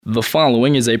The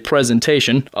following is a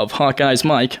presentation of Hawkeye's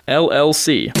Mike,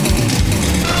 LLC.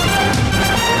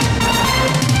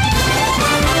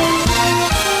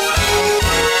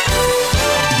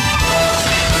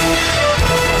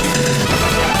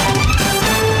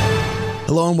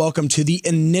 Hello and welcome to the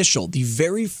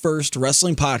very first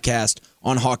wrestling podcast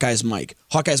on Hawkeye's Mike,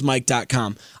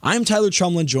 hawkeyesmike.com. I'm Tyler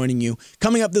Chumlin joining you.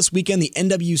 Coming up this weekend, the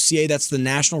NWCA, that's the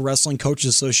National Wrestling Coaches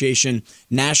Association,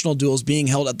 national duels being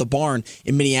held at the Barn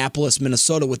in Minneapolis,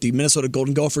 Minnesota, with the Minnesota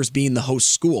Golden Gophers being the host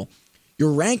school.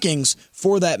 Your rankings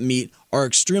for that meet are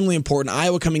extremely important.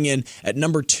 Iowa coming in at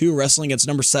number 2, wrestling against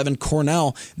number 7,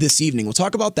 Cornell, this evening. We'll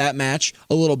talk about that match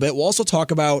a little bit. We'll also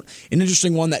talk about an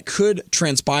interesting one that could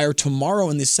transpire tomorrow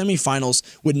in the semifinals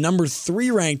with number 3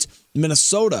 ranked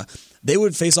Minnesota. They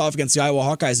would face off against the Iowa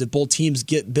Hawkeyes if both teams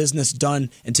get business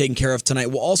done and taken care of tonight.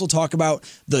 We'll also talk about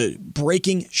the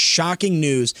breaking, shocking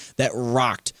news that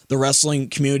rocked the wrestling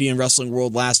community and wrestling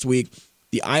world last week.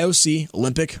 The IOC,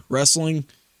 Olympic Wrestling,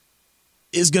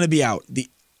 is going to be out. The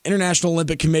International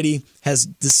Olympic Committee has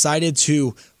decided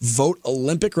to vote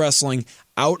Olympic wrestling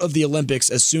out of the Olympics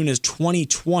as soon as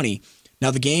 2020.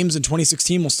 Now, the games in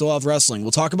 2016 will still have wrestling.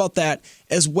 We'll talk about that,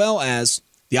 as well as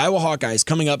the Iowa Hawkeyes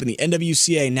coming up in the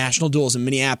NWCA National Duels in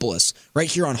Minneapolis, right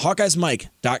here on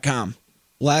hawkeyesmike.com.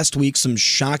 Last week, some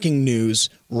shocking news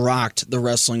rocked the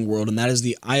wrestling world, and that is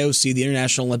the IOC, the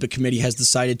International Olympic Committee, has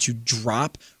decided to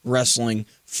drop wrestling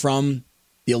from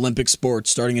the Olympic sports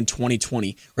starting in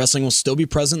 2020. Wrestling will still be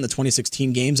present in the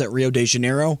 2016 games at Rio de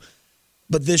Janeiro,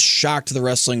 but this shocked the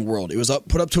wrestling world. It was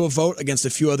put up to a vote against a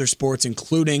few other sports,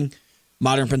 including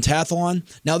modern pentathlon.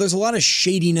 Now, there's a lot of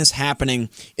shadiness happening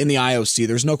in the IOC.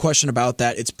 There's no question about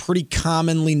that. It's pretty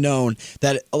commonly known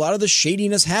that a lot of the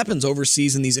shadiness happens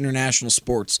overseas in these international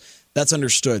sports. That's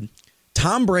understood.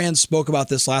 Tom Brands spoke about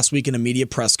this last week in a media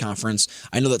press conference.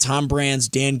 I know that Tom Brands,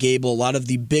 Dan Gable, a lot of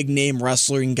the big-name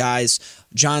wrestling guys,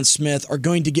 John Smith, are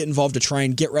going to get involved to try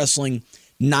and get wrestling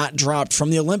not dropped from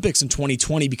the Olympics in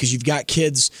 2020, because you've got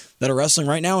kids that are wrestling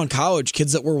right now in college,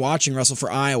 kids that we're watching wrestle for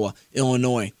Iowa,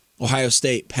 Illinois, Ohio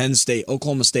State, Penn State,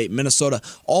 Oklahoma State, Minnesota,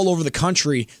 all over the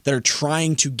country that are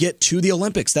trying to get to the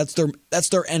Olympics. That's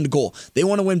their end goal. They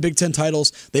want to win Big Ten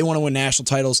titles, they want to win national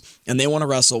titles, and they want to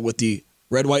wrestle with the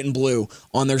red, white, and blue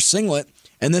on their singlet,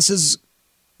 and this is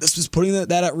putting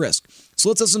that at risk. So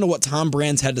let's listen to what Tom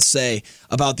Brands had to say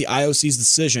about the IOC's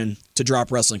decision to drop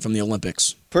wrestling from the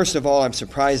Olympics. First of all, I'm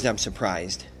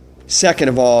surprised. Second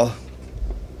of all,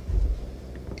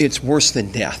 it's worse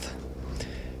than death,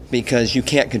 because you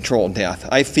can't control death.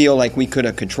 I feel like we could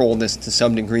have controlled this to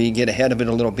some degree, get ahead of it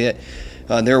a little bit.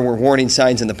 There were warning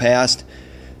signs in the past.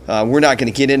 We're not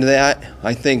going to get into that.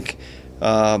 I think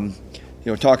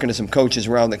talking to some coaches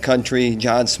around the country,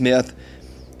 John Smith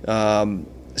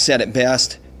said it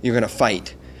best: you're going to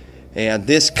fight. And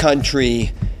this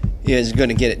country is going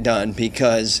to get it done,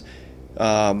 because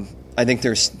I think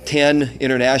there's 10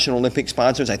 international Olympic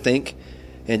sponsors,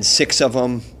 and 6 of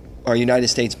them are United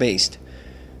States based.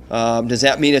 Does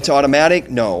that mean it's automatic?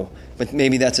 No, but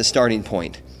maybe that's a starting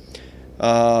point.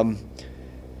 There's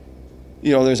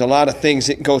a lot of things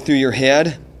that go through your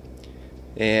head,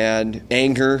 and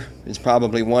anger is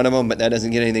probably one of them, but that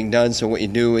doesn't get anything done. So what you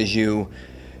do is you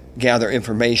gather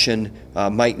information.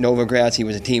 Mike Novogratz, he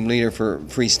was a team leader for the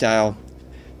freestyle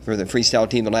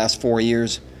team the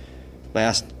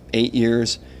last 8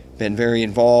 years, been very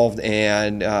involved,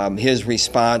 and his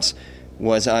response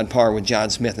was on par with John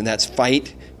Smith, and that's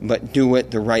fight, but do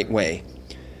it the right way.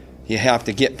 You have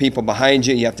to get people behind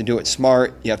you. You have to do it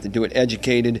smart. You have to do it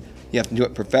educated. You have to do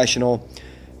it professional,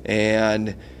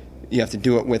 and you have to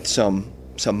do it with some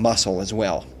muscle as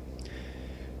well.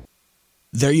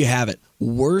 There you have it.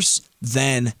 Worse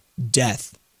than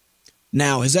death.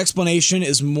 Now, his explanation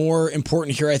is more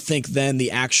important here, I think, than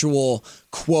the actual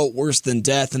quote, worse than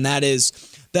death, and that is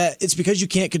that it's because you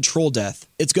can't control death.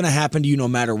 It's going to happen to you no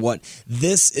matter what.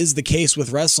 This is the case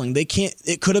with wrestling.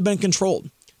 It could have been controlled.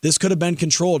 This could have been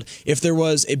controlled if there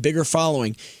was a bigger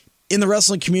following. In the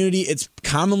wrestling community, it's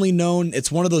commonly known,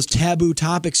 it's one of those taboo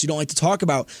topics you don't like to talk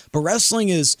about, but wrestling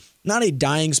is not a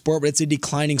dying sport, but it's a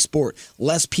declining sport.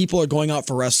 Less people are going out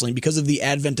for wrestling because of the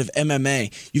advent of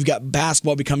MMA. You've got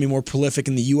basketball becoming more prolific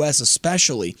in the U.S.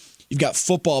 especially. You've got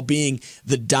football being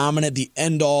the dominant, the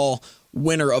end-all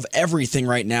winner of everything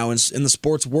right now in the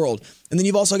sports world. And then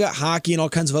you've also got hockey and all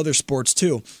kinds of other sports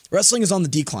too. Wrestling is on the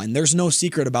decline. There's no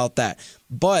secret about that.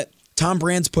 But Tom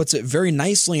Brands puts it very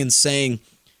nicely in saying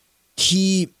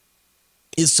he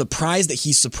is surprised that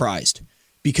he's surprised,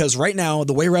 because right now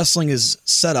the way wrestling is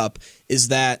set up is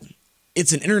that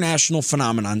it's an international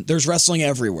phenomenon. There's wrestling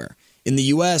everywhere. In the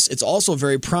U.S., it's also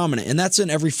very prominent, and that's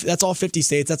all 50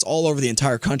 states. That's all over the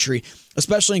entire country,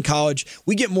 especially in college.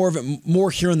 We get more of it more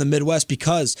here in the Midwest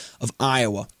because of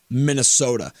Iowa,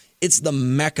 Minnesota. It's the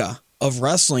mecca of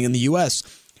wrestling in the U.S.,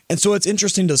 and so it's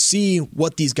interesting to see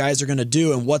what these guys are going to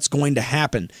do and what's going to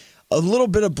happen. A little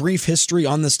bit of brief history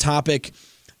on this topic.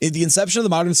 The inception of the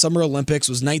modern Summer Olympics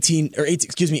was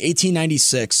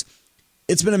 1896.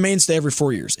 It's been a mainstay every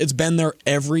 4 years. It's been there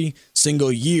every single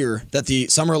year that the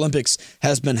Summer Olympics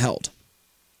has been held,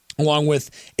 along with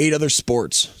 8 other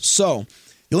sports. So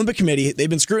the Olympic Committee, they've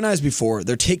been scrutinized before.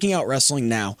 They're taking out wrestling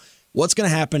now. What's going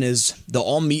to happen is they'll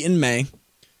all meet in May.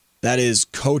 That is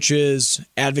coaches,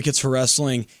 advocates for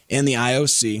wrestling, and the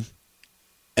IOC.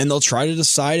 And they'll try to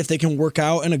decide if they can work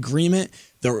out an agreement.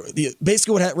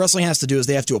 Basically what wrestling has to do is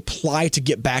they have to apply to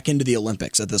get back into the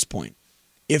Olympics at this point.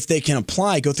 If they can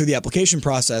apply, go through the application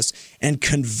process, and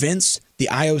convince the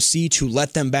IOC to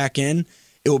let them back in,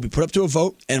 it will be put up to a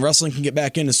vote, and wrestling can get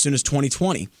back in as soon as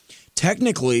 2020.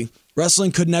 Technically,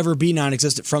 wrestling could never be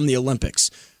non-existent from the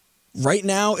Olympics. Right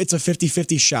now, it's a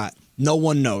 50-50 shot. No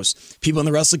one knows. People in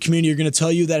the wrestling community are going to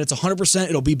tell you that it's 100%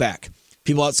 it'll be back.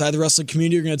 People outside the wrestling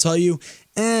community are going to tell you,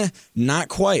 not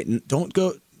quite. Don't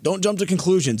jump to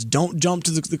conclusions. Don't jump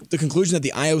to the conclusion that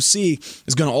the IOC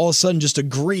is going to all of a sudden just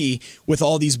agree with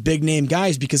all these big name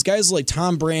guys, because guys like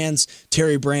Tom Brands,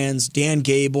 Terry Brands, Dan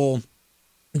Gable,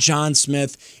 John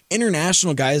Smith,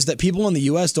 international guys that people in the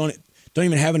U.S. don't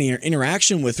even have any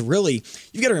interaction with, really.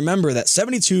 You've got to remember that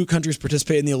 72 countries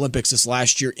participated in the Olympics this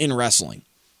last year in wrestling.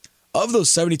 Of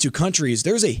those 72 countries,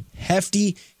 there's a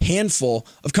hefty handful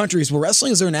of countries where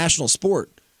wrestling is their national sport.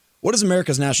 What is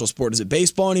America's national sport? Is it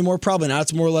baseball anymore? Probably not.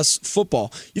 It's more or less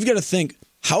football. You've got to think,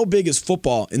 how big is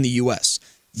football in the U.S.?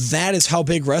 That is how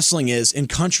big wrestling is in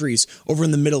countries over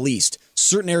in the Middle East,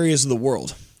 certain areas of the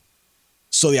world.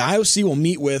 So the IOC will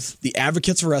meet with the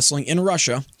advocates for wrestling in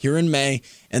Russia here in May,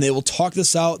 and they will talk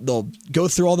this out. They'll go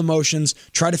through all the motions,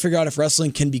 try to figure out if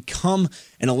wrestling can become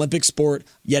an Olympic sport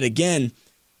yet again.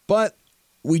 But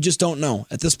we just don't know.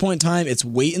 At this point in time, it's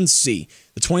wait and see.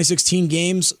 The 2016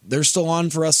 games, they're still on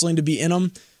for wrestling to be in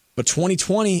them. But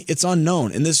 2020, it's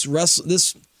unknown. And this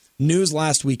news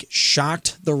last week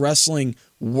shocked the wrestling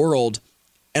world,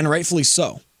 and rightfully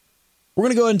so. We're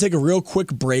going to go ahead and take a real quick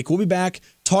break. We'll be back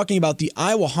talking about the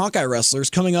Iowa Hawkeye wrestlers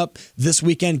coming up this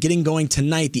weekend, getting going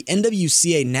tonight. The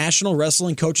NWCA National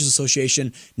Wrestling Coaches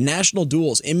Association National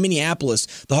Duels in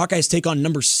Minneapolis. The Hawkeyes take on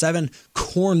number 7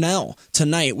 Cornell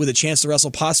tonight with a chance to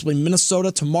wrestle possibly Minnesota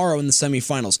tomorrow in the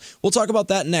semifinals. We'll talk about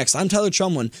that next. I'm Tyler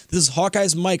Chumlin. This is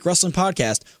Hawkeyes Mike Wrestling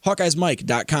Podcast,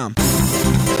 HawkeyesMike.com.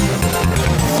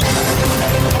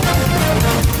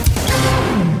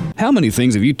 How many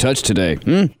things have you touched today?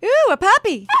 Ooh, a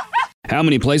puppy. How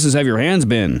many places have your hands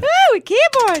been? Ooh, a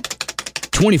keyboard.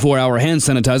 24-hour hand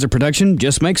sanitizer protection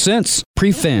just makes sense.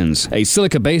 Prefens, a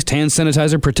silica-based hand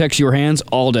sanitizer, protects your hands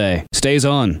all day. Stays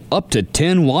on up to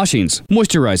 10 washings.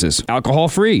 Moisturizes,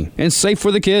 alcohol-free, and safe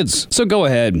for the kids. So go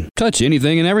ahead, touch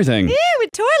anything and everything. Ooh, a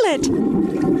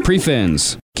toilet.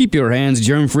 Prefens, keep your hands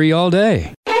germ-free all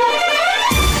day.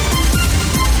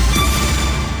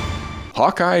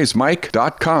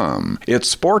 HawkeyesMike.com. It's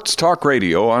sports talk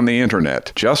radio on the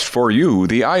internet, just for you,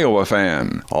 the Iowa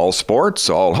fan. All sports,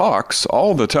 all Hawks,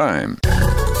 all the time.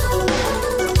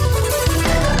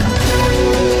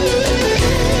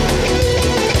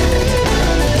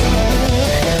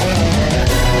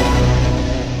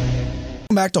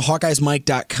 Welcome back to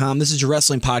HawkeyesMike.com. This is your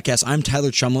wrestling podcast. I'm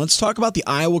Tyler Chumlin. Let's talk about the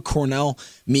Iowa Cornell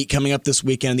meet coming up this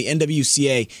weekend. The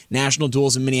NWCA National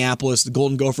Duels in Minneapolis. The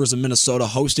Golden Gophers of Minnesota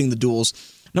hosting the duels.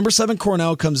 Number 7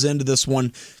 Cornell comes into this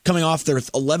one, coming off their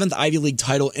 11th Ivy League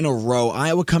title in a row.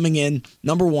 Iowa coming in,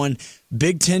 number 1,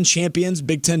 Big Ten champions,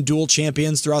 Big Ten dual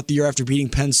champions throughout the year after beating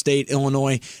Penn State,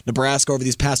 Illinois, Nebraska over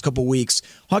these past couple weeks.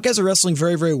 Hawkeyes are wrestling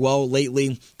very, very well lately.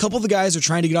 A couple of the guys are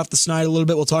trying to get off the snide a little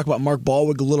bit. We'll talk about Mark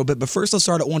Ballwig a little bit, but first let's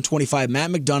start at 125.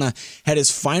 Matt McDonough had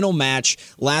his final match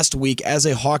last week as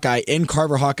a Hawkeye in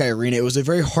Carver Hawkeye Arena. It was a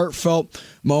very heartfelt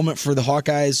moment for the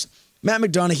Hawkeyes. Matt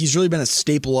McDonough, he's really been a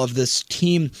staple of this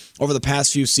team over the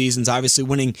past few seasons, obviously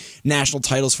winning national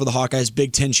titles for the Hawkeyes,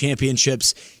 Big Ten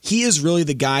championships. He is really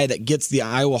the guy that gets the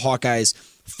Iowa Hawkeyes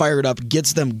fired up,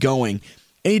 gets them going.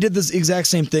 And he did this exact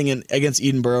same thing against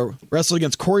Edinboro, wrestled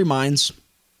against Corey Mines,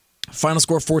 final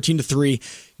score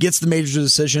 14-3, gets the major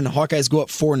decision. Hawkeyes go up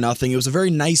 4-0. It was a very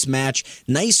nice match,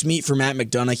 nice meet for Matt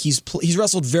McDonough. He's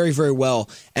wrestled very, very well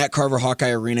at Carver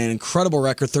Hawkeye Arena, an incredible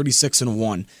record,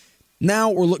 36-1.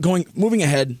 Now we're moving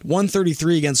ahead,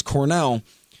 133 against Cornell.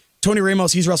 Tony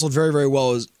Ramos, he's wrestled very, very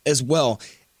well as well.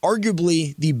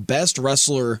 Arguably the best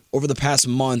wrestler over the past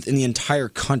month in the entire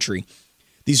country.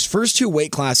 These first two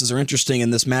weight classes are interesting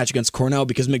in this match against Cornell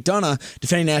because McDonough,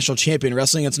 defending national champion,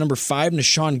 wrestling against number 5,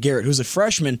 Nashawn Garrett, who's a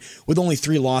freshman with only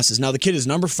 3 losses. Now, the kid is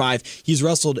number 5. He's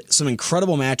wrestled some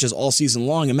incredible matches all season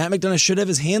long, and Matt McDonough should have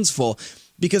his hands full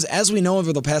because, as we know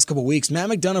over the past couple weeks, Matt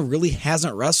McDonough really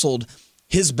hasn't wrestled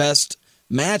his best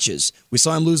matches. We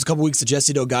saw him lose a couple weeks to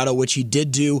Jesse Delgado, which he did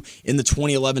do in the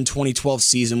 2011-2012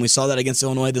 season. We saw that against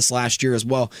Illinois this last year as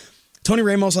well. Tony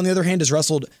Ramos, on the other hand, has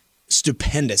wrestled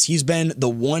stupendous. He's been the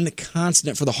one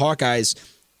constant for the Hawkeyes.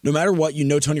 No matter what, you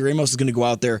know Tony Ramos is going to go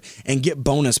out there and get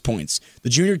bonus points. The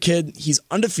junior kid, he's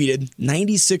undefeated,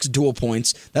 96 dual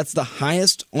points. That's the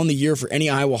highest on the year for any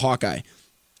Iowa Hawkeye.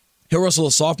 He'll wrestle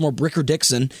a sophomore, Bricker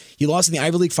Dixon. He lost in the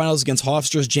Ivy League Finals against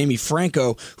Hofstra's Jamie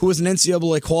Franco, who was an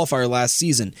NCAA qualifier last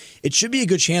season. It should be a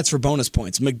good chance for bonus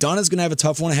points. McDonough's going to have a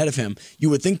tough one ahead of him. You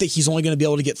would think that he's only going to be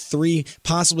able to get 3,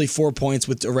 possibly 4 points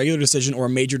with a regular decision or a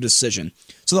major decision.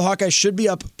 So the Hawkeyes should be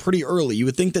up pretty early. You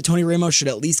would think that Tony Ramos should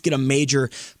at least get a major,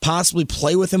 possibly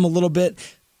play with him a little bit.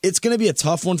 It's going to be a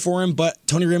tough one for him, but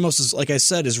Tony Ramos, is, like I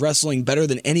said, is wrestling better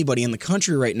than anybody in the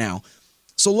country right now.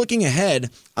 So looking ahead,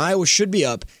 Iowa should be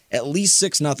up at least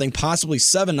 6-0, possibly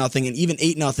 7-0, and even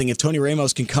 8-0 if Tony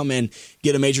Ramos can come in,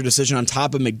 get a major decision on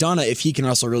top of McDonough if he can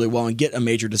wrestle really well and get a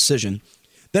major decision.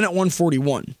 Then at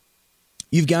 141,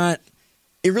 you've got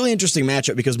a really interesting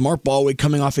matchup because Mark Ballwig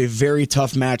coming off a very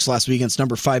tough match last week against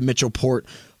number 5 Mitchell Port.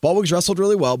 Ballwig's wrestled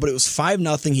really well, but it was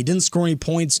 5-0. He didn't score any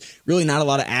points, really not a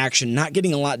lot of action, not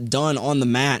getting a lot done on the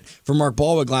mat for Mark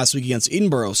Ballwig last week against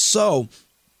Edinboro. So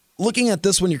looking at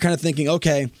this one, you're kind of thinking,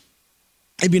 okay,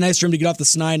 it'd be nice for him to get off the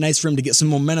snide, nice for him to get some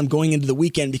momentum going into the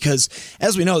weekend because,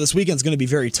 as we know, this weekend's going to be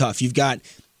very tough. You've got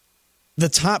the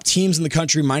top teams in the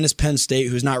country minus Penn State,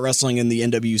 who's not wrestling in the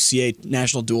NWCA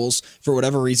national duels for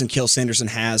whatever reason Cale Sanderson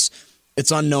has.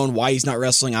 It's unknown why he's not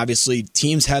wrestling. Obviously,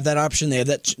 teams have that option. They have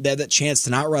that chance to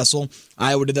not wrestle.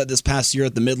 Iowa did that this past year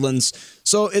at the Midlands.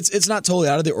 So it's not totally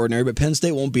out of the ordinary, but Penn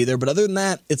State won't be there. But other than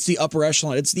that, it's the upper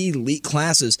echelon. It's the elite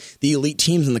classes, the elite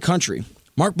teams in the country.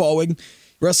 Mark Ballwig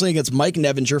wrestling against Mike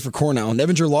Nevinger for Cornell.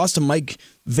 Nevinger lost to Mike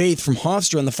Vaith from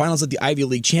Hofstra in the finals at the Ivy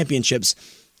League Championships.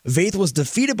 Vaith was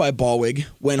defeated by Ballwig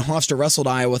when Hofstra wrestled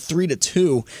Iowa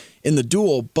 3-2 in the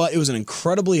duel, but it was an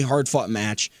incredibly hard-fought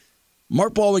match.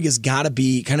 Mark Ballwig has got to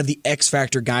be kind of the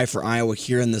X-factor guy for Iowa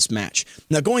here in this match.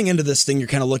 Now, going into this thing, you're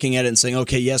kind of looking at it and saying,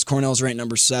 okay, yes, Cornell's ranked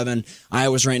number 7,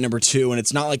 Iowa's ranked number 2, and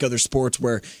it's not like other sports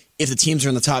where if the teams are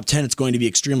in the top 10, it's going to be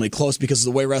extremely close because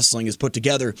of the way wrestling is put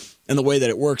together and the way that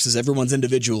it works is everyone's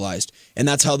individualized, and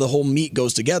that's how the whole meet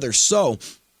goes together. So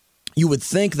you would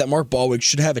think that Mark Ballwig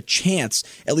should have a chance,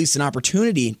 at least an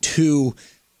opportunity, to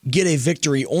get a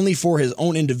victory only for his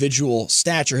own individual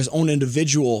stature, his own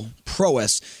individual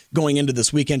prowess going into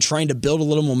this weekend, trying to build a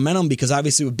little momentum because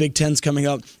obviously with Big Ten's coming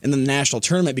up in the national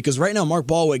tournament, because right now Mark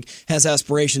Ballwig has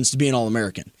aspirations to be an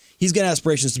All-American. He's got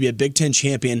aspirations to be a Big Ten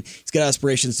champion. He's got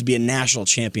aspirations to be a national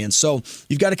champion. So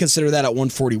you've got to consider that at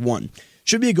 141.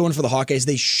 Should be a good one for the Hawkeyes.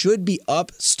 They should be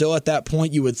up still at that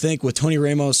point, you would think, with Tony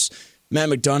Ramos, Matt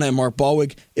McDonough, and Mark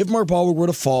Ballwig. If Mark Ballwig were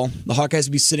to fall, the Hawkeyes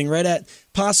would be sitting right at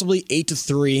possibly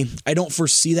 8-3. I don't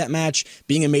foresee that match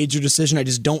being a major decision. I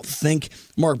just don't think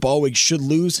Mark Ballwig should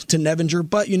lose to Nevinger,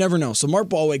 but you never know. So Mark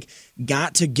Ballwig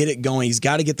got to get it going. He's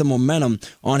got to get the momentum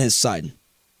on his side.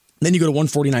 Then you go to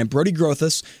 149, Brody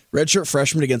Grothus, redshirt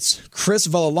freshman against Chris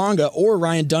Villalonga or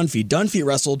Ryan Dunphy. Dunphy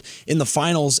wrestled in the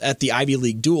finals at the Ivy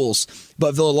League duels,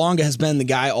 but Villalonga has been the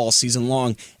guy all season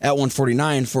long at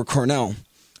 149 for Cornell.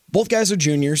 Both guys are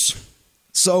juniors,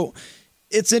 so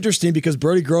it's interesting because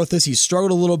Brody Grothus, he's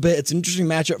struggled a little bit. It's an interesting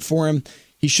matchup for him.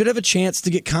 He should have a chance to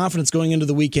get confidence going into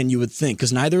the weekend, you would think,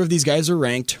 because neither of these guys are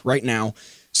ranked right now.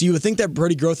 So you would think that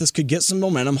Brody Grothus could get some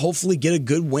momentum, hopefully get a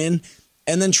good win,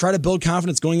 and then try to build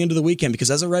confidence going into the weekend,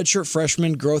 because as a redshirt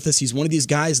freshman, Grothus, he's one of these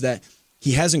guys that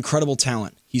he has incredible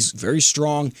talent. He's very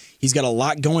strong. He's got a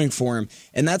lot going for him,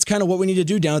 and that's kind of what we need to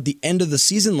do down at the end of the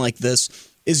season like this,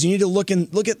 is you need to look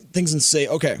at things and say,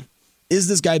 okay, is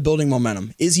this guy building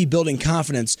momentum? Is he building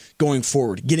confidence going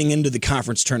forward, getting into the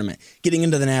conference tournament, getting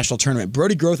into the national tournament?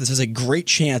 Brody Grothus has a great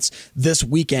chance this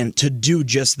weekend to do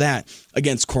just that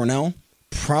against Cornell,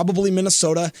 probably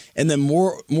Minnesota, and then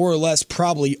more or less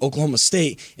probably Oklahoma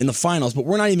State in the finals, but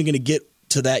we're not even going to get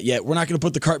to that yet. We're not going to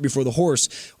put the cart before the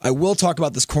horse. I will talk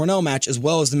about this Cornell match as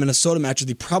well as the Minnesota match, or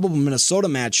the probable Minnesota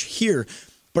match here,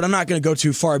 but I'm not going to go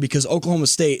too far because Oklahoma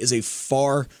State is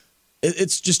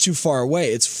it's just too far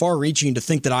away. It's far-reaching to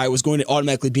think that Iowa's going to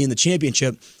automatically be in the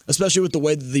championship, especially with the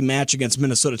way that the match against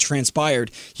Minnesota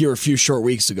transpired here a few short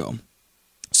weeks ago.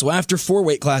 So after 4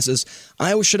 weight classes,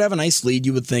 Iowa should have a nice lead,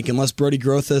 you would think, unless Brody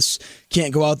Grothus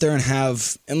can't go out there and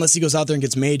unless he goes out there and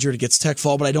gets majored, gets tech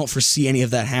fall, but I don't foresee any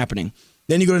of that happening.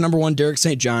 Then you go to number 1, Derek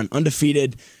St. John,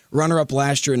 undefeated, runner-up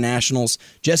last year in Nationals.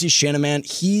 Jesse Shanaman,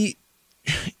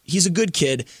 he's a good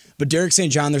kid, but Derek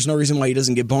St. John, there's no reason why he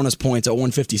doesn't get bonus points at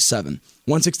 157.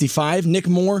 165, Nick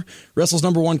Moore wrestles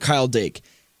number 1, Kyle Dake.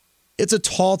 It's a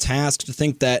tall task to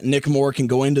think that Nick Moore can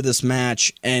go into this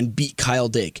match and beat Kyle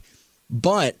Dake.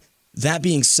 But that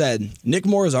being said, Nick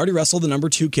Moore has already wrestled the number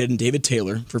 2 kid in David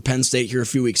Taylor for Penn State here a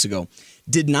few weeks ago.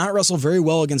 Did not wrestle very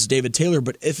well against David Taylor,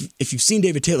 but if you've seen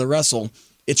David Taylor wrestle,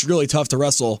 it's really tough to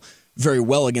wrestle very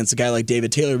well against a guy like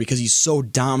David Taylor because he's so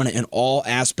dominant in all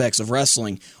aspects of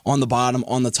wrestling, on the bottom,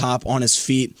 on the top, on his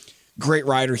feet. Great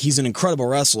rider. He's an incredible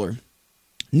wrestler.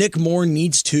 Nick Moore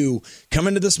needs to come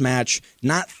into this match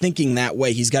not thinking that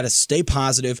way. He's got to stay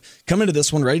positive, come into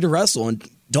this one ready to wrestle, and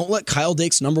don't let Kyle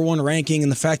Dake's number 1 ranking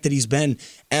and the fact that he's been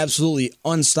absolutely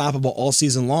unstoppable all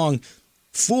season long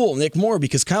fool Nick Moore,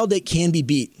 because Kyle Dake can be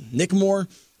beat. Nick Moore,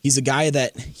 he's a guy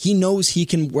that he knows he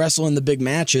can wrestle in the big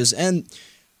matches, and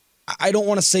I don't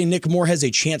want to say Nick Moore has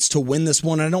a chance to win this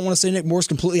one. I don't want to say Nick Moore's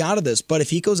completely out of this, but if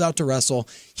he goes out to wrestle,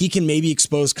 he can maybe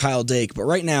expose Kyle Dake. But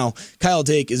right now, Kyle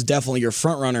Dake is definitely your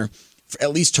front runner,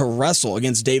 at least to wrestle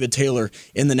against David Taylor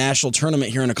in the national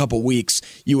tournament here in a couple weeks,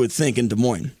 you would think, in Des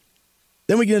Moines.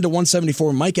 Then we get into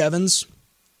 174, Mike Evans.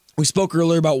 We spoke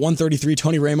earlier about 133,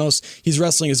 Tony Ramos. He's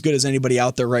wrestling as good as anybody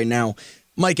out there right now.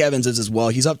 Mike Evans is as well.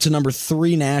 He's up to number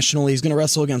 3 nationally. He's going to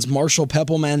wrestle against Marshall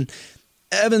Peppelman.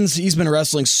 Evans, he's been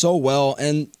wrestling so well,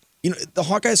 and the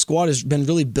Hawkeye squad has been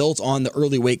really built on the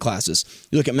early weight classes.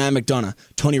 You look at Matt McDonough,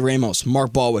 Tony Ramos,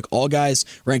 Mark Balwick, all guys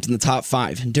ranked in the top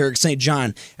 5. Derek St.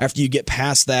 John, after you get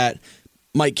past that,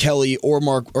 Mike Kelly or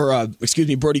Brody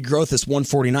Grothus,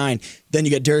 149. Then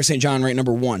you got Derek St. John ranked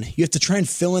number 1. You have to try and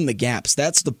fill in the gaps.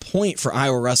 That's the point for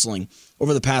Iowa wrestling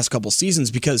over the past couple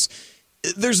seasons, because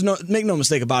make no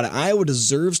mistake about it, Iowa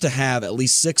deserves to have at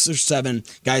least 6 or 7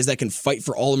 guys that can fight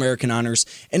for All-American honors.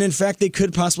 And in fact, they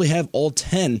could possibly have all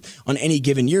 10 on any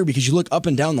given year, because you look up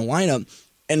and down the lineup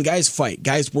and guys fight,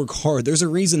 guys work hard. There's a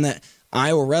reason that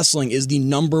Iowa wrestling is the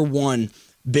number 1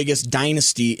 biggest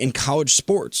dynasty in college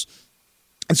sports.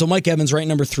 And so Mike Evans, right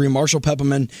number 3, Marshall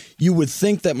Peppelman. You would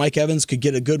think that Mike Evans could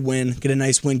get a good win, get a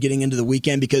nice win getting into the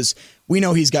weekend, because we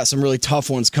know he's got some really tough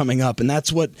ones coming up, and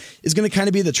that's what is going to kind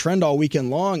of be the trend all weekend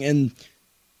long. And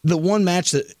the one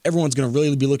match that everyone's going to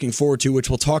really be looking forward to, which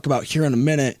we'll talk about here in a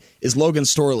minute, is Logan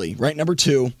Storley, right number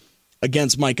 2,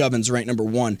 against Mike Evans, right number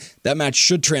 1. That match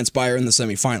should transpire in the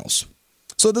semifinals.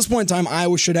 So at this point in time,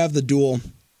 Iowa should have the duel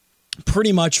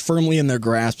pretty much firmly in their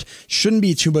grasp. Shouldn't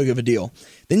be too big of a deal.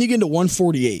 Then you get into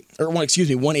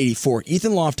 184.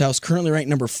 Ethan Lofthouse, currently ranked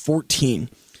number 14.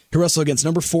 He wrestled against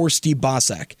number 4, Steve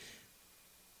Bosak.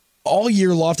 All year,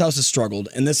 Lofthouse has struggled,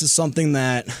 and this is something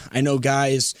that I know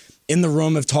guys in the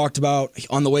room have talked about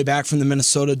on the way back from the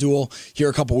Minnesota duel here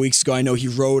a couple weeks ago. I know he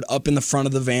rode up in the front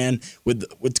of the van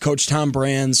with Coach Tom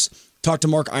Brands. Talked to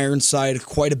Mark Ironside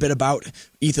quite a bit about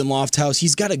Ethan Lofthouse.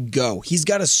 He's got to go. He's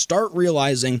got to start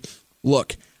realizing,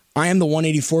 look, I am the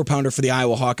 184-pounder for the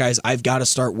Iowa Hawkeyes. I've got to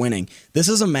start winning. This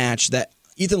is a match that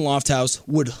Ethan Lofthouse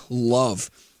would love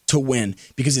to win,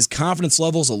 because his confidence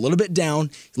level is a little bit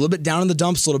down in the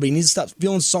dumps a little bit. He needs to stop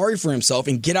feeling sorry for himself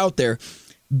and get out there,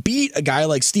 beat a guy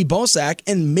like Steve Bosak,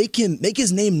 and make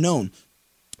his name known.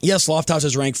 Yes, Lofthouse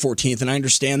is ranked 14th, and I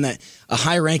understand that a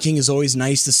high ranking is always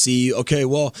nice to see. Okay,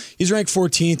 well, he's ranked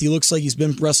 14th. He looks like he's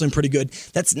been wrestling pretty good.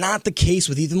 That's not the case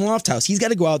with Ethan Lofthouse. He's got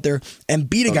to go out there and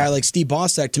beat a guy like Steve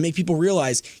Bosak to make people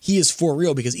realize he is for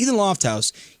real, because Ethan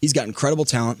Lofthouse, he's got incredible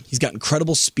talent. He's got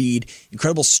incredible speed,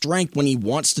 incredible strength when he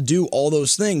wants to do all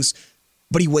those things,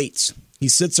 but he waits. He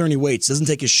sits there and he waits, doesn't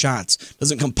take his shots,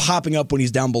 doesn't come popping up when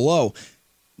he's down below.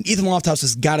 Ethan Lofthouse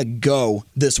has got to go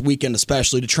this weekend,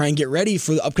 especially to try and get ready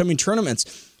for the upcoming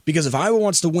tournaments. Because if Iowa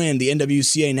wants to win the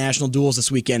NWCA national duels this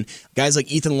weekend, guys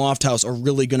like Ethan Lofthouse are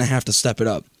really going to have to step it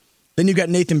up. Then you've got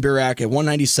Nathan Burak at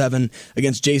 197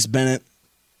 against Jace Bennett.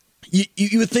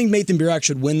 You would think Nathan Burak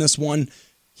should win this one.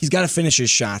 He's got to finish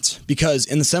his shots, because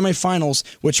in the semifinals,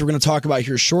 which we're going to talk about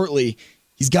here shortly,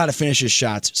 he's got to finish his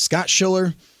shots. Scott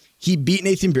Schiller, he beat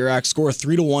Nathan Burak, scored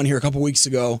 3-1 here a couple weeks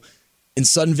ago in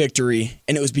sudden victory,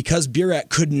 and it was because Burak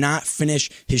could not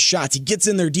finish his shots. He gets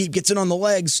in there deep, gets in on the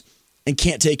legs, and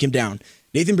can't take him down.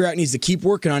 Nathan Burak needs to keep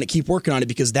working on it,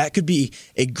 because that could be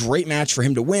a great match for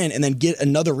him to win, and then get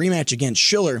another rematch against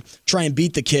Schiller, try and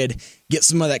beat the kid, get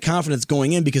some of that confidence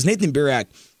going in, because Nathan Burak,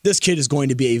 this kid is going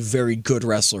to be a very good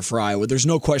wrestler for Iowa. There's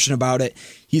no question about it.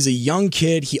 He's a young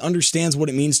kid. He understands what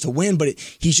it means to win, but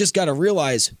he's just got to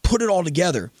realize, put it all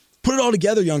together. Put it all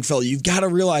together, young fella. You've got to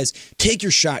realize, take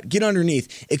your shot, get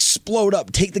underneath, explode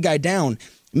up, take the guy down,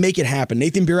 make it happen.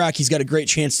 Nathan Burak, he's got a great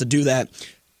chance to do that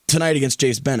tonight against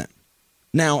Jace Bennett.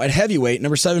 Now, at heavyweight,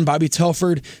 number 7, Bobby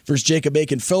Telford versus Jacob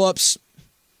Aiken-Phillips.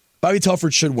 Bobby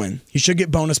Telford should win. He should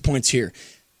get bonus points here.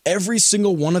 Every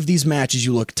single one of these matches,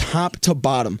 you look top to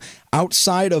bottom,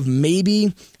 outside of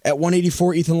maybe at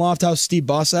 184, Ethan Lofthouse, Steve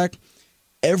Bossack,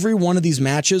 every one of these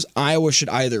matches, Iowa should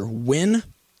either win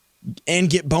and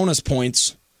get bonus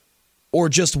points or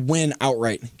just win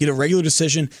outright, get a regular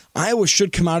decision. Iowa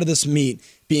should come out of this meet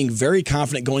being very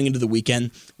confident going into the weekend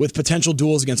with potential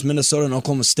duels against Minnesota and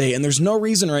Oklahoma State. And there's no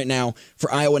reason right now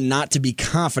for Iowa not to be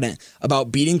confident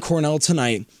about beating Cornell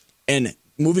tonight and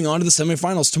moving on to the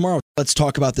semifinals tomorrow. Let's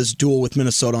talk about this duel with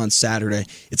Minnesota on Saturday.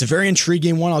 It's a very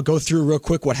intriguing one. I'll go through real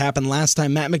quick what happened last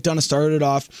time. Matt McDonough started it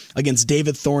off against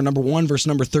David Thorne, number 1 versus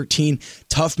number 13.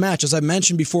 Tough match. As I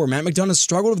mentioned before, Matt McDonough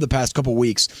struggled over the past couple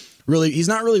weeks. Really, he's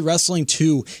not really wrestling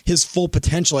to his full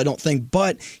potential, I don't think,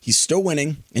 but he's still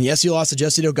winning. And yes, he lost to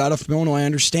Jesse Delgado from Illinois. I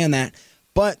understand that.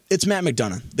 But it's Matt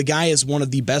McDonough. The guy is one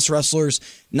of the best wrestlers,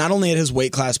 not only at his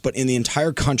weight class, but in the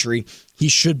entire country. He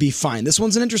should be fine. This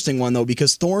one's an interesting one, though,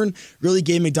 because Thorne really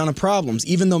gave McDonough problems,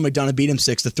 even though McDonough beat him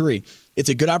 6-3. It's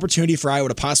a good opportunity for Iowa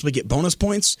to possibly get bonus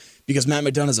points because Matt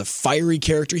McDonough is a fiery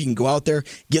character. He can go out there,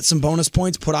 get some bonus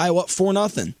points, put Iowa up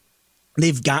 4-0.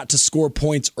 They've got to score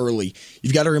points early.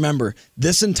 You've got to remember,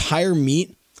 this entire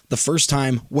meet, the first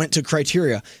time, went to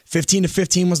criteria.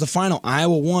 15-15 was the final.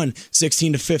 Iowa won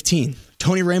 16-15.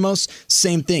 Tony Ramos,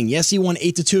 same thing. Yes, he won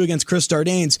 8-2 against Chris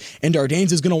Dardanes, and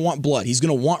Dardanes is going to want blood. He's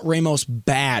going to want Ramos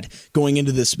bad going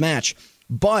into this match.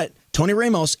 But Tony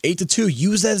Ramos, 8-2,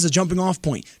 use that as a jumping off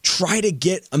point. Try to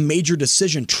get a major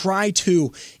decision. Try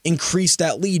to increase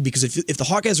that lead, because if the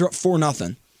Hawkeyes are up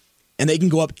 4-0 and they can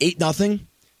go up 8-0,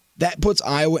 that puts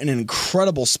Iowa in an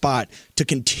incredible spot to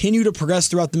continue to progress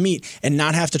throughout the meet and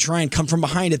not have to try and come from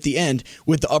behind at the end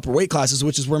with the upper weight classes,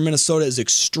 which is where Minnesota is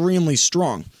extremely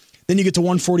strong. Then you get to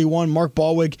 141, Mark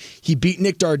Ballwig. He beat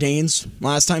Nick Dardanes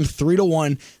last time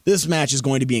 3-1. This match is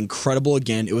going to be incredible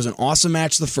again. It was an awesome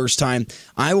match the first time.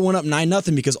 Iowa went up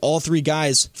 9-0 because all 3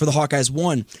 guys for the Hawkeyes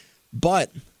won.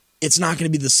 But it's not going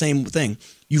to be the same thing.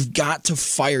 You've got to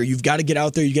fire. You've got to get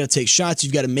out there. You've got to take shots.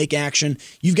 You've got to make action.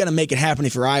 You've got to make it happen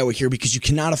if you're Iowa here, because you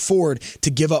cannot afford to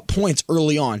give up points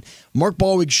early on. Mark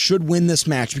Ballwig should win this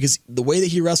match because the way that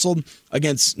he wrestled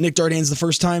against Nick Dardanes the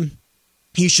first time,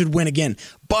 he should win again.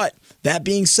 But that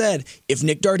being said, if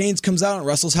Nick Dardanes comes out and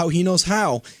wrestles how he knows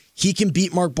how, he can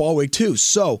beat Mark Ballwig too.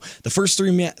 So the first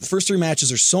three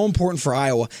matches are so important for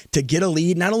Iowa to get a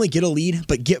lead, not only get a lead,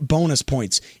 but get bonus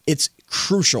points. It's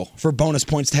crucial for bonus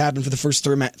points to happen for the first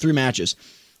three matches.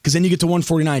 Because then you get to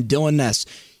 149, Dylan Ness.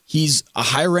 He's a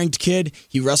high-ranked kid.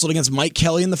 He wrestled against Mike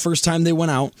Kelly in the first time they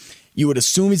went out. You would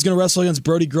assume he's going to wrestle against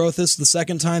Brody Grothus the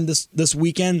second time this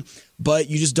weekend, but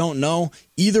you just don't know.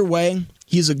 Either way,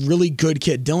 he's a really good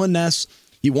kid. Dylan Ness,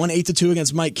 he won 8-2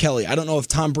 against Mike Kelly. I don't know if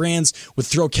Tom Brands would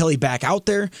throw Kelly back out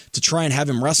there to try and have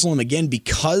him wrestle him again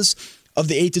because of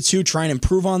the 8-2, try and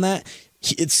improve on that.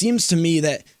 It seems to me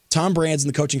that Tom Brands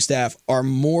and the coaching staff are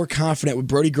more confident with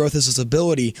Brody Grothus'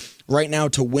 ability right now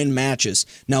to win matches.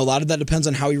 Now, a lot of that depends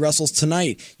on how he wrestles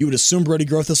tonight. You would assume Brody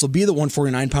Grothus will be the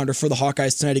 149-pounder for the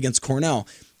Hawkeyes tonight against Cornell.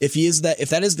 If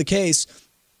that is the case,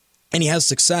 and he has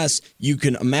success, you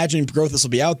can imagine Grothus will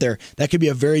be out there. That could be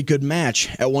a very good match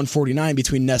at 149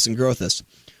 between Ness and Grothus.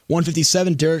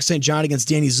 157, Derek St. John against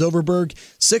Danny Zilverberg.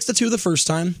 6-2 the first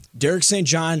time. Derek St.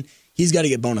 John, he's got to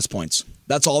get bonus points.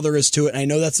 That's all there is to it. And I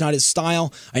know that's not his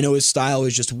style. I know his style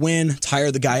is just win,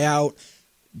 tire the guy out.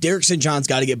 Derek St. John's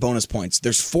got to get bonus points.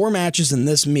 There's 4 matches in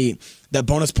this meet that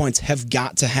bonus points have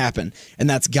got to happen. And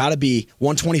that's got to be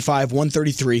 125,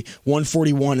 133,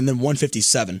 141, and then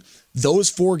 157. Those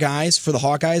 4 guys for the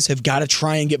Hawkeyes have got to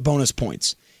try and get bonus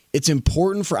points. It's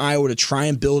important for Iowa to try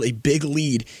and build a big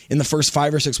lead in the first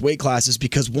 5 or 6 weight classes,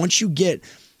 because once you get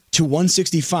to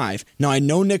 165, now I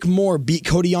know Nick Moore beat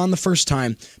Cody on the first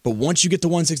time, but once you get to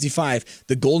 165,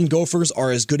 the Golden Gophers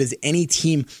are as good as any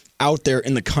team out there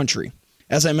in the country.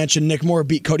 As I mentioned, Nick Moore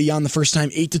beat Cody on the first time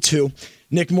 8-2.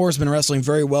 Nick Moore's been wrestling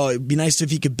very well. It'd be nice if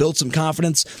he could build some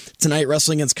confidence tonight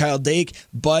wrestling against Kyle Dake,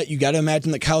 but you got to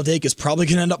imagine that Kyle Dake is probably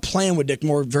going to end up playing with Nick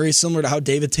Moore, very similar to how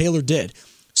David Taylor did.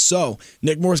 So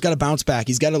Nick Moore's got to bounce back.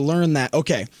 He's got to learn that,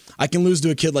 okay, I can lose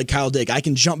to a kid like Kyle Dake. I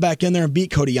can jump back in there and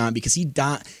beat Cody on, because he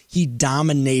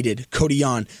dominated Cody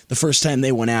on the first time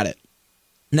they went at it.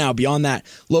 Now, beyond that,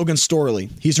 Logan Storley,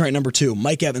 he's ranked number 2.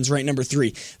 Mike Evans, ranked number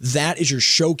 3. That is your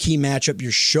show key matchup,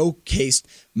 your showcased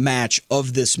match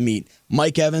of this meet.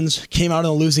 Mike Evans came out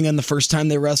on the losing end the first time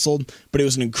they wrestled, but it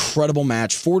was an incredible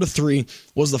match. 4-3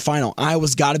 was the final.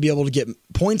 Iowa's got to be able to get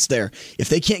points there. If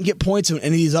they can't get points in any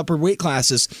of these upper weight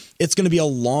classes, it's going to be a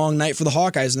long night for the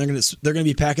Hawkeyes, and they're going to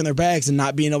be packing their bags and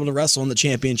not being able to wrestle in the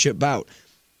championship bout.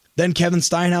 Then Kevin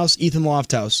Steinhaus, Ethan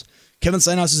Lofthouse. Kevin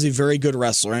Steinhaus is a very good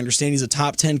wrestler. I understand he's a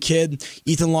top 10 kid.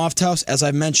 Ethan Lofthouse, as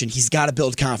I've mentioned, he's got to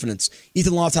build confidence.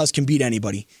 Ethan Lofthouse can beat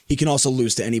anybody. He can also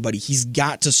lose to anybody. He's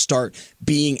got to start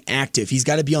being active. He's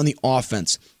got to be on the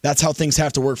offense. That's how things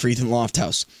have to work for Ethan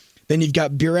Lofthouse. Then you've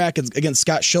got Burak against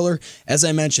Scott Schiller. As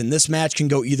I mentioned, this match can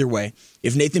go either way.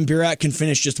 If Nathan Burak can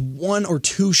finish just 1 or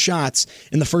 2 shots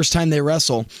in the first time they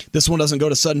wrestle, this one doesn't go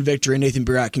to sudden victory and Nathan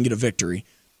Burak can get a victory.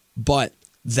 But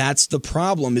that's the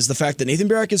problem, is the fact that Nathan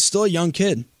Burak is still a young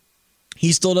kid.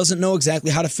 He still doesn't know exactly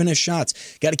how to finish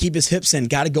shots. Got to keep his hips in,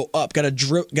 got to go up, got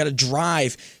to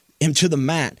drive him to the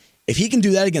mat. If he can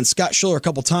do that against Scott Schiller a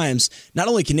couple times, not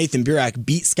only can Nathan Burak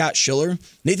beat Scott Schiller,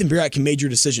 Nathan Burak can major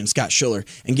decision Scott Schiller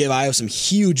and give Io some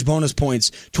huge bonus points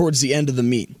towards the end of the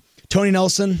meet. Tony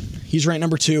Nelson, he's ranked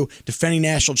number 2, defending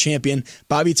national champion.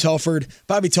 Bobby Telford.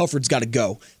 Bobby Telford's got to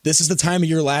go. This is the time of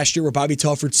year last year where Bobby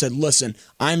Telford said, listen,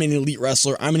 I'm an elite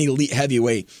wrestler. I'm an elite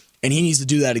heavyweight. And he needs to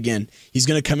do that again. He's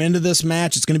going to come into this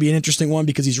match. It's going to be an interesting one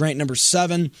because he's ranked number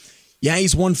 7. Yeah,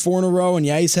 he's won 4 in a row, and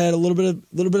yeah, he's had a little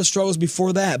bit of struggles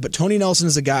before that. But Tony Nelson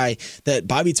is a guy that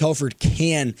Bobby Telford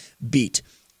can beat.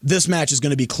 This match is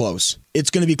going to be close. It's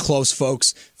going to be close,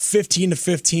 folks.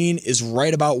 15-15 is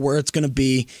right about where it's going to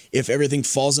be if everything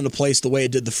falls into place the way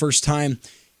it did the first time.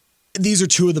 These are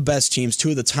 2 of the best teams,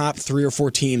 2 of the top 3 or 4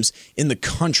 teams in the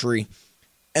country.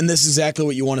 And this is exactly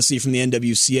what you want to see from the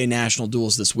NWCA National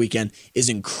Duels this weekend, is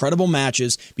incredible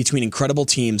matches between incredible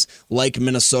teams like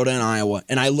Minnesota and Iowa.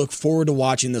 And I look forward to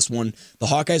watching this one. The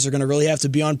Hawkeyes are going to really have to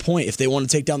be on point if they want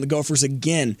to take down the Gophers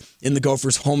again in the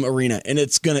Gophers' home arena. And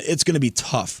it's going to be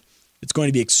tough. It's going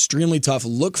to be extremely tough.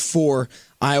 Look for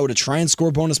Iowa to try and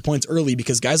score bonus points early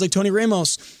because guys like Tony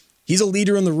Ramos, he's a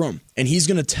leader in the room. And he's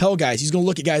going to tell guys, he's going to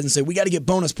look at guys and say, we got to get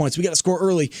bonus points. We got to score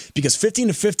early because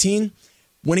 15-15,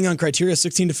 winning on criteria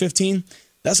 16-15,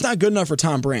 that's not good enough for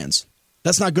Tom Brands.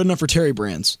 That's not good enough for Terry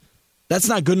Brands. That's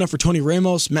not good enough for Tony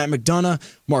Ramos, Matt McDonough,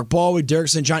 Mark Baldwin, Derek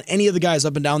St. John, any of the guys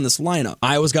up and down this lineup.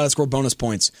 Iowa's got to score bonus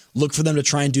points. Look for them to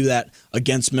try and do that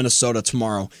against Minnesota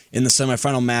tomorrow in the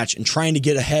semifinal match and trying to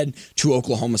get ahead to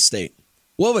Oklahoma State.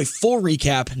 We'll have a full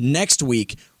recap next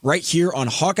week right here on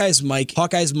Hawkeye's Mike,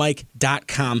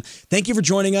 hawkeyesmike.com. Thank you for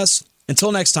joining us.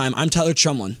 Until next time, I'm Tyler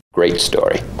Chumlin. Great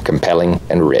story, compelling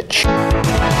and rich.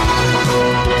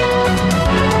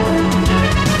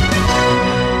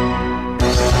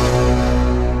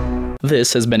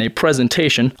 This has been a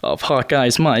presentation of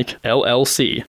Hawkeye's Mike, LLC.